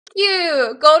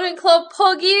You! Golden Club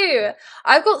Pog you!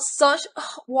 I've got such...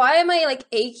 why am I like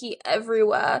achy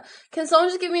everywhere? Can someone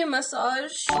just give me a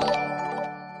massage?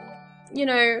 You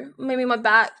know, maybe my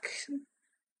back,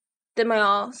 then my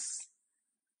ass,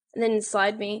 and then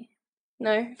inside me.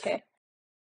 No? Okay.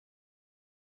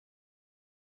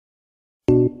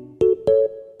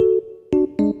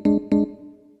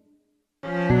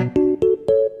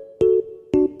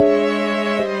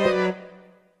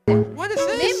 What is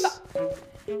this?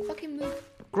 Nimbo! Fucking move.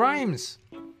 Grimes!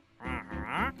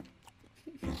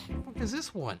 What is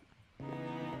this one?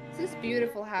 This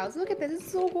beautiful house. Look at this. This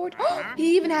is so gorgeous.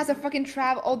 He even has a fucking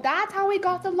travel. Oh, that's how we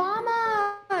got the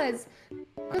llamas.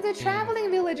 Look at the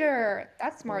traveling villager.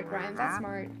 That's smart, Grimes. That's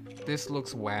smart. This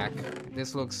looks whack.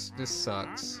 This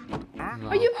sucks. No.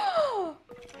 Are you?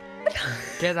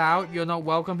 Get out. You're not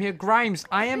welcome here. Grimes,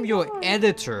 I am your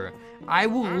editor. I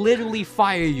will literally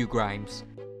fire you, Grimes.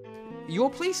 Your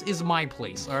place is my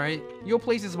place, alright? Your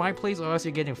place is my place, or else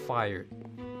you're getting fired.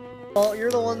 Oh,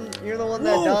 you're the one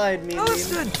that died, me.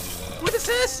 Allison! What is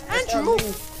this? Andrew!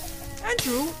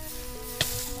 Andrew!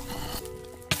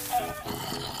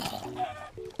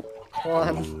 Hold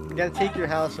on, we gotta take your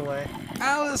house away.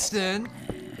 Allison!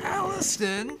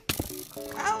 Allison!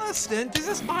 Allison, this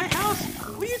is my house!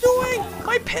 What are you doing?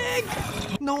 My pig!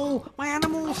 No, my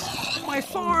animals! My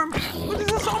farm! What is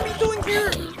this zombie doing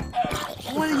here?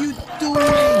 What are you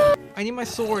doing? I need my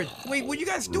sword. Wait, what are you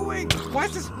guys doing? Why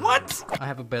is this? What? I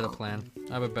have a better plan.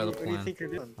 I have a better plan. What do you think you're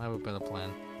doing? I have a better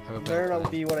plan. I have a Better better not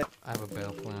plan. be what I have a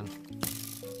better plan.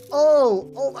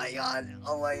 Oh! Oh my god!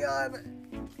 Oh my god!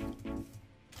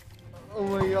 Oh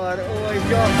my god! Oh my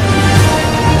god! Oh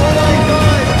my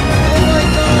god! Oh my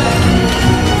god!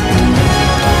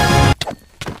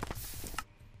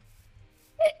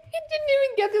 He didn't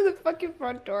even get to the fucking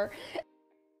front door.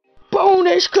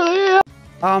 Bonus clear!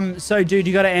 So dude,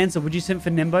 you gotta answer. Would you simp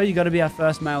for Nimbo? You gotta be our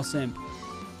first male simp.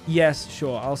 Yes,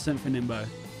 sure, I'll simp for Nimbo.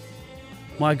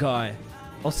 My guy.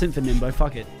 I'll simp for Nimbo,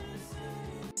 fuck it.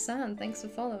 San, thanks for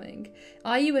following.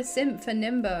 Are you a simp for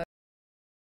Nimbo?